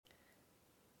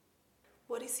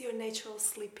What is your natural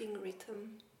sleeping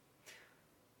rhythm?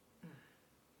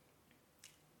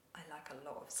 I like a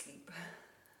lot of sleep.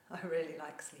 I really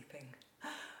like sleeping.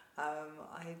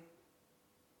 I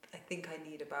think I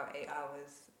need about 8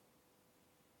 hours,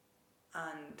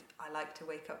 and I like to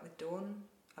wake up with dawn.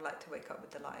 I like to wake up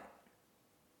with the light.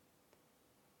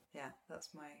 Yeah,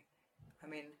 that's my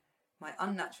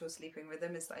unnatural sleeping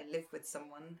rhythm is that I live with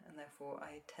someone, and therefore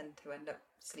I tend to end up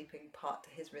sleeping part to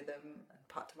his rhythm and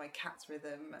part to my cat's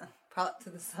rhythm and part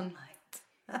to the sunlight.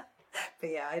 But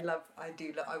yeah, I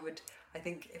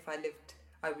think if I lived,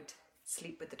 I would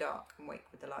sleep with the dark and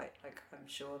wake with the light. Like, I'm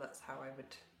sure that's how I'd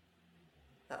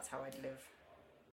live.